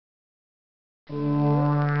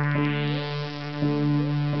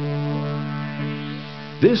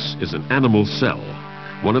This is an animal cell,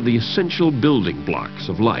 one of the essential building blocks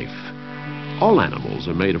of life. All animals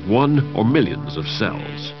are made of one or millions of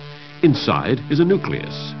cells. Inside is a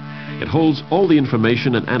nucleus. It holds all the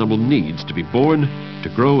information an animal needs to be born,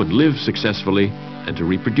 to grow and live successfully, and to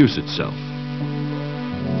reproduce itself.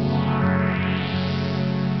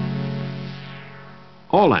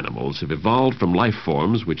 All animals have evolved from life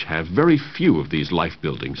forms which have very few of these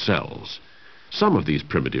life-building cells. Some of these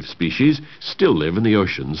primitive species still live in the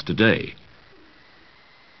oceans today.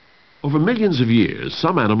 Over millions of years,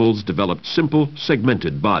 some animals developed simple,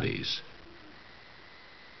 segmented bodies.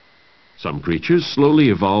 Some creatures slowly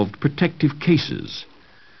evolved protective cases.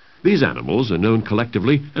 These animals are known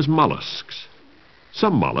collectively as mollusks.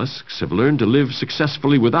 Some mollusks have learned to live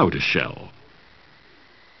successfully without a shell.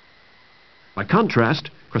 By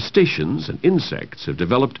contrast, crustaceans and insects have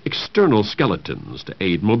developed external skeletons to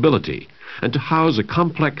aid mobility and to house a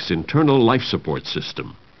complex internal life support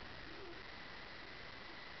system.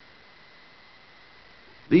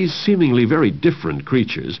 These seemingly very different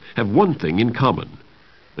creatures have one thing in common.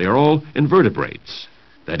 They are all invertebrates.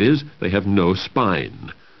 That is, they have no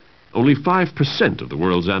spine. Only 5% of the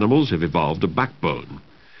world's animals have evolved a backbone.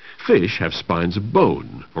 Fish have spines of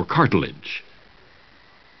bone or cartilage.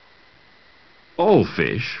 All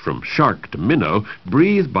fish, from shark to minnow,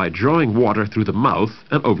 breathe by drawing water through the mouth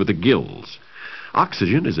and over the gills.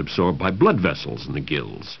 Oxygen is absorbed by blood vessels in the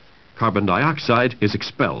gills. Carbon dioxide is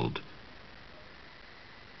expelled.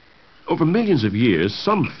 Over millions of years,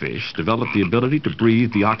 some fish develop the ability to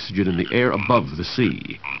breathe the oxygen in the air above the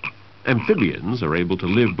sea. Amphibians are able to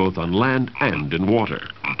live both on land and in water.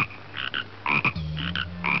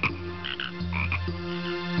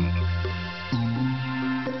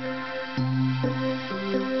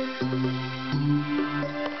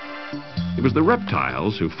 It was the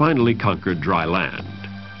reptiles who finally conquered dry land.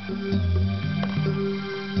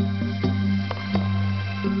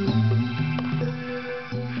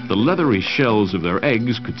 The leathery shells of their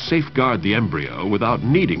eggs could safeguard the embryo without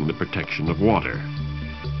needing the protection of water.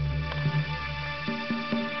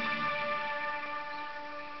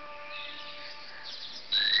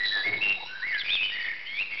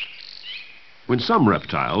 When some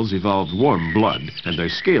reptiles evolved warm blood and their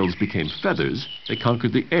scales became feathers, they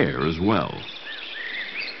conquered the air as well.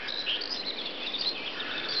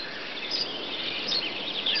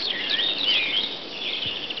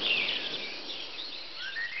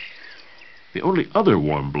 The only other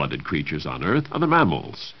warm-blooded creatures on Earth are the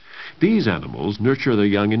mammals. These animals nurture their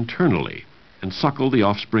young internally and suckle the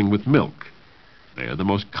offspring with milk. They are the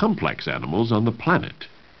most complex animals on the planet.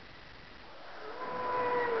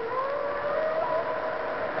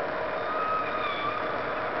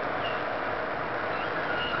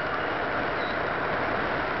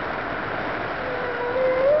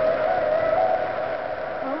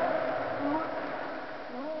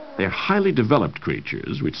 They are highly developed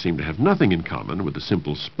creatures which seem to have nothing in common with the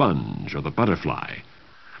simple sponge or the butterfly.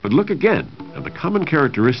 But look again, and the common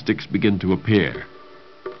characteristics begin to appear.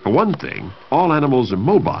 For one thing, all animals are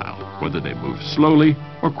mobile, whether they move slowly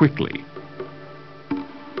or quickly.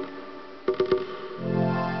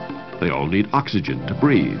 They all need oxygen to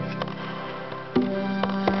breathe.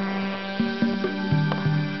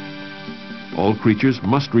 All creatures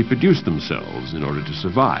must reproduce themselves in order to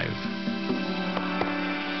survive.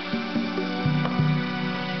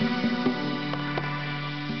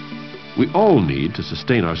 We all need to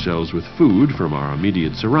sustain ourselves with food from our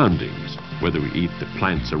immediate surroundings, whether we eat the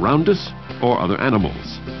plants around us or other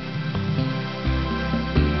animals.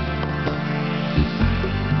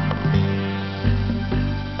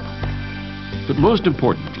 But most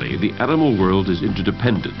importantly, the animal world is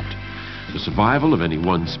interdependent. The survival of any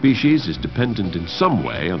one species is dependent in some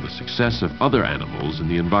way on the success of other animals in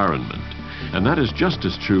the environment. And that is just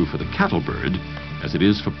as true for the cattlebird as it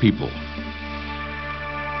is for people.